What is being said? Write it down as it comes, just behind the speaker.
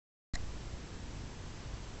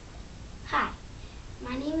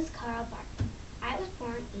My name is Karl Barth. I was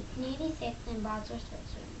born in 1886 in Basel,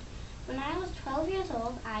 Switzerland. When I was 12 years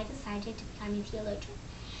old, I decided to become a theologian.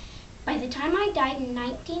 By the time I died in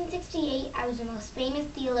 1968, I was the most famous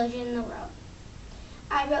theologian in the world.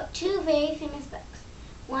 I wrote two very famous books,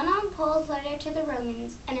 one on Paul's letter to the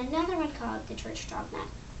Romans and another one called The Church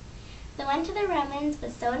Dogmatics. The one to the Romans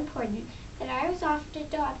was so important that I was offered a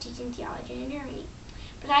job teaching theology in Germany.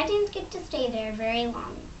 But I didn't get to stay there very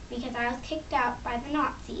long because I was kicked out by the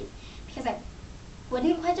Nazis because I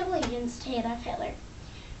wouldn't pledge allegiance to Adolf Hitler.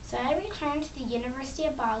 So I returned to the University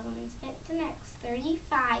of Basel and spent the next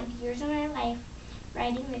 35 years of my life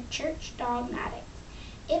writing the Church Dogmatics.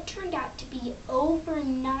 It turned out to be over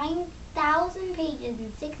 9,000 pages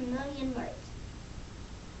and 6 million words.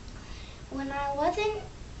 When I wasn't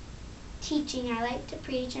teaching, I liked to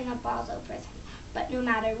preach in a Basel prison. But no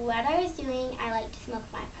matter what I was doing, I liked to smoke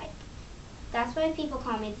my pipe. That's why people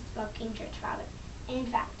call me the smoking church father. In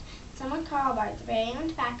fact, some of Karl Barth's very own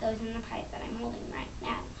tobacco is in the pipe that I'm holding right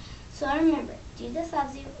now. So remember, Jesus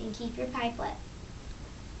loves you and keep your pipe lit.